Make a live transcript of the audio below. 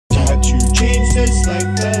this life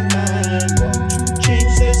of mine. Want to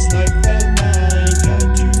change this life of mine. Got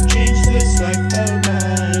to change this life of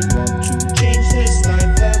mine. Want to change this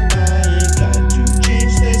life of mine. Got to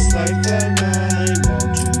change this life of mine. Want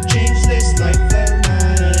to change this life of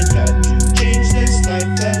mine. Got to change this life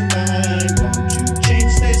of mine. Want to change this life of mine.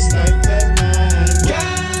 Change this life of mine. Want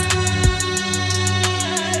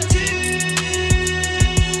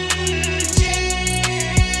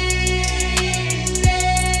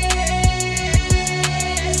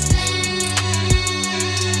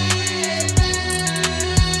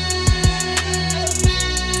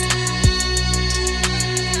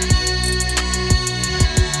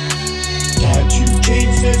to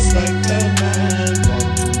change this life of mine.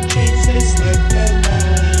 Got to change this life of mine. Want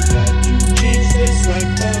to change this life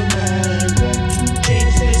of mine. Got to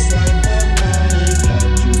change this life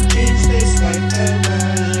of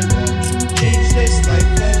mine. Want to change this life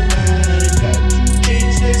of mine. Got to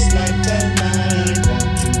change this life of mine. Want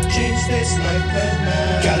to change this life of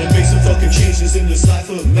mine. Gotta make some fucking changes in this life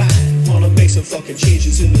of mine. Wanna make some fucking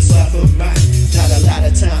changes in this life of mine. Not a lot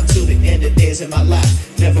of time till the end of days in my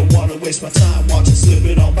life. Never wanna waste my time watching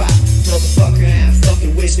slipping on by. Motherfucker, I ain't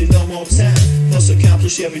fucking wasting no more time. Must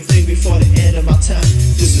accomplish everything before the end of my time.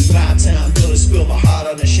 This is my time, gonna spill my heart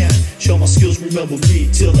on the shine. Show my skills, remember me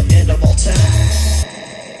till the end of all time.